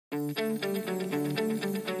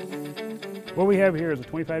What we have here is a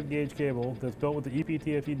 25 gauge cable that's built with the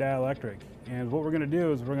ePTFE dielectric. And what we're going to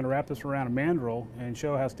do is we're going to wrap this around a mandrel and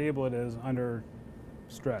show how stable it is under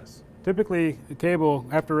stress. Typically, a cable,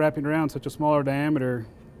 after wrapping around such a smaller diameter,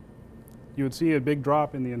 you would see a big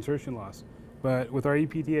drop in the insertion loss. But with our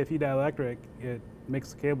ePTFE dielectric, it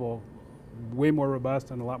makes the cable way more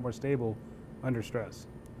robust and a lot more stable under stress.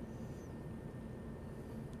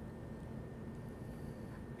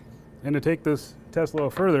 And to take this test a little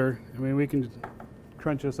further, I mean, we can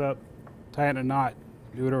crunch this up, tie it in a knot,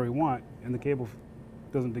 do whatever we want, and the cable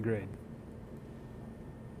doesn't degrade.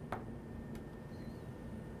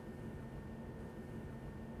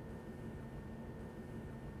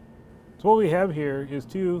 So what we have here is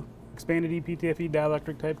two expanded ePTFE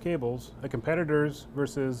dielectric type cables, a competitor's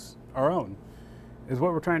versus our own.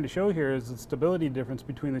 What we're trying to show here is the stability difference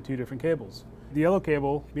between the two different cables. The yellow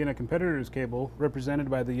cable being a competitor's cable represented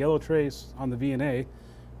by the yellow trace on the VNA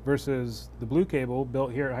versus the blue cable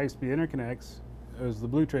built here at High Speed Interconnects is the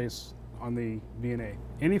blue trace on the VNA.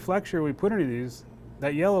 Any flexure we put into these,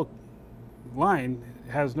 that yellow line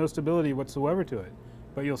has no stability whatsoever to it.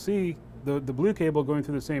 But you'll see the blue cable going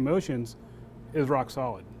through the same motions is rock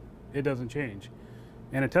solid. It doesn't change.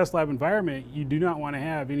 In a test lab environment, you do not want to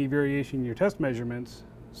have any variation in your test measurements.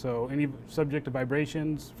 So any subject to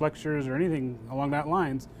vibrations, flexures, or anything along that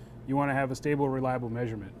lines, you want to have a stable, reliable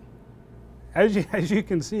measurement. As you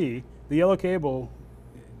can see, the yellow cable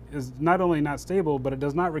is not only not stable, but it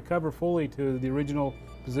does not recover fully to the original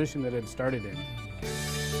position that it started in.